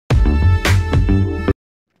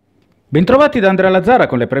Bentrovati da Andrea Lazzara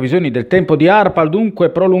con le previsioni del tempo di Arpal, dunque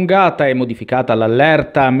prolungata e modificata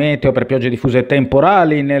l'allerta meteo per piogge diffuse e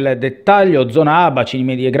temporali. Nel dettaglio, zona A, bacini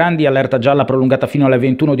medi e grandi, allerta gialla prolungata fino alle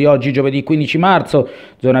 21 di oggi, giovedì 15 marzo,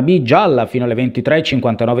 zona B gialla fino alle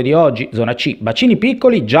 23:59 di oggi, zona C, bacini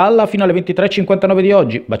piccoli, gialla fino alle 23:59 di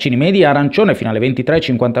oggi, bacini medi arancione fino alle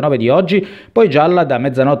 23:59 di oggi, poi gialla da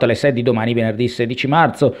mezzanotte alle 6 di domani venerdì 16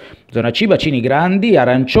 marzo, zona C, bacini grandi,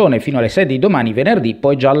 arancione fino alle 6 di domani venerdì,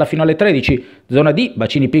 poi gialla fino alle 13. Zona D,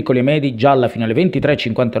 bacini piccoli e medi, gialla fino alle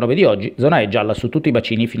 23:59 di oggi. Zona E, gialla su tutti i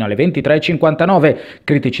bacini fino alle 23:59.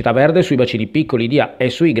 Criticità verde sui bacini piccoli di A e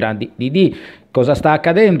sui grandi di D. Cosa sta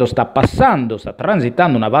accadendo? Sta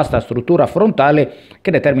transitando una vasta struttura frontale che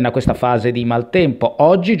determina questa fase di maltempo.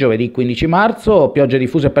 Oggi, giovedì 15 marzo, piogge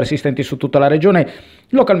diffuse persistenti su tutta la regione.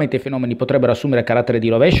 Localmente i fenomeni potrebbero assumere carattere di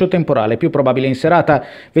rovescio temporale, più probabile in serata.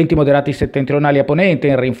 Venti moderati settentrionali a ponente,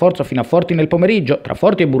 in rinforzo fino a forti nel pomeriggio, tra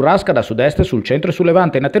forti e burrasca da sud-est sul centro e sul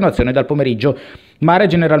levante, in attenuazione dal pomeriggio. Mare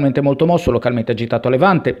generalmente molto mosso, localmente agitato a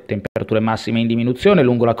levante. Temperature massime in diminuzione,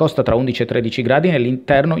 lungo la costa tra 11 e 13 gradi,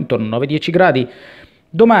 nell'interno intorno a 9-10 gradi.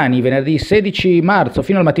 Domani, venerdì 16 marzo,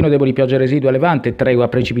 fino al mattino deboli piogge residue a levante, tregua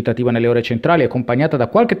precipitativa nelle ore centrali, accompagnata da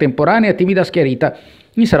qualche temporanea timida schiarita.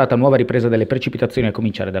 In serata nuova ripresa delle precipitazioni a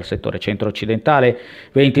cominciare dal settore centro-occidentale.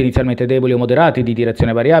 Venti inizialmente deboli o moderati, di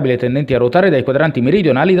direzione variabile, tendenti a ruotare dai quadranti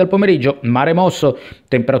meridionali dal pomeriggio. Mare mosso,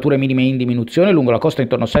 temperature minime in diminuzione, lungo la costa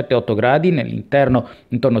intorno a 7-8 gradi, nell'interno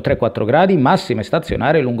intorno a 3-4 gradi, massime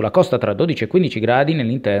stazionarie lungo la costa tra 12 e 15 gradi,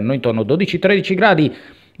 nell'interno intorno a 12-13 gradi.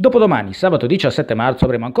 Dopodomani, sabato 17 marzo,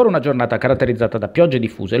 avremo ancora una giornata caratterizzata da piogge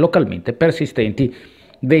diffuse localmente persistenti.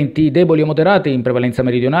 Venti deboli o moderati in prevalenza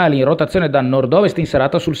meridionali, in rotazione da nord-ovest in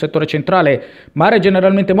serata sul settore centrale. Mare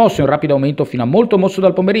generalmente mosso, in rapido aumento fino a molto mosso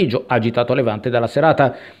dal pomeriggio, agitato a levante dalla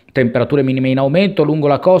serata. Temperature minime in aumento lungo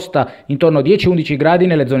la costa intorno a 10-11 gradi,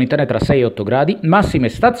 nelle zone interne tra 6 e 8 gradi, massime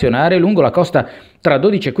stazionarie lungo la costa tra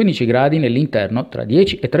 12 e 15 gradi, nell'interno tra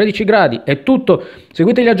 10 e 13 gradi. È tutto.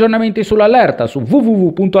 Seguite gli aggiornamenti sull'allerta su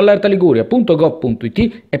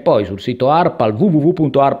www.allertaliguria.gov.it e poi sul sito Arpal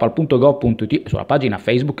www.arpal.gov.it e sulla pagina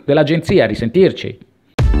Facebook dell'agenzia. A risentirci.